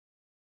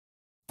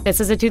This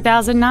is a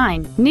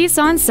 2009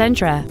 Nissan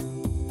Sentra.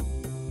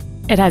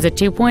 It has a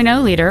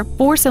 2.0-liter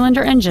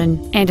four-cylinder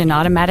engine and an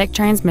automatic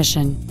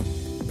transmission.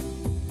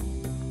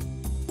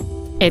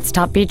 Its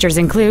top features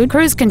include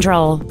cruise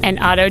control, an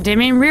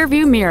auto-dimming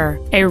rearview mirror,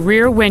 a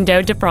rear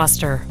window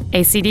defroster,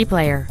 a CD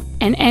player,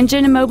 an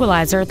engine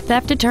immobilizer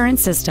theft deterrent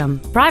system,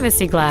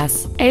 privacy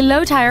glass, a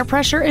low tire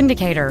pressure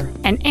indicator,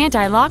 an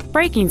anti-lock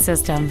braking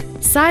system,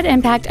 side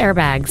impact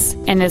airbags,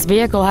 and this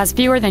vehicle has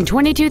fewer than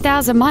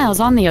 22,000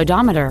 miles on the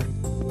odometer.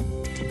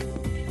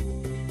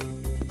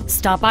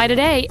 Stop by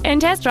today and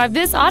test drive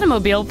this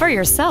automobile for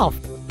yourself.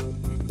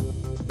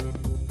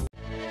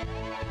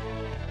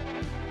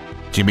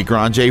 Jimmy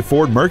Granger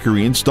Ford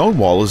Mercury in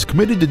Stonewall is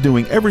committed to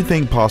doing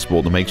everything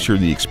possible to make sure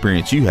the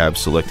experience you have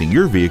selecting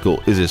your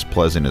vehicle is as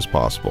pleasant as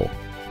possible.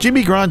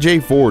 Jimmy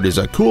Granger Ford is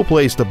a cool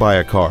place to buy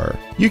a car.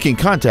 You can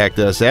contact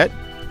us at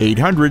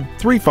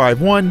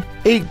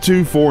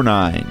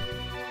 800-351-8249.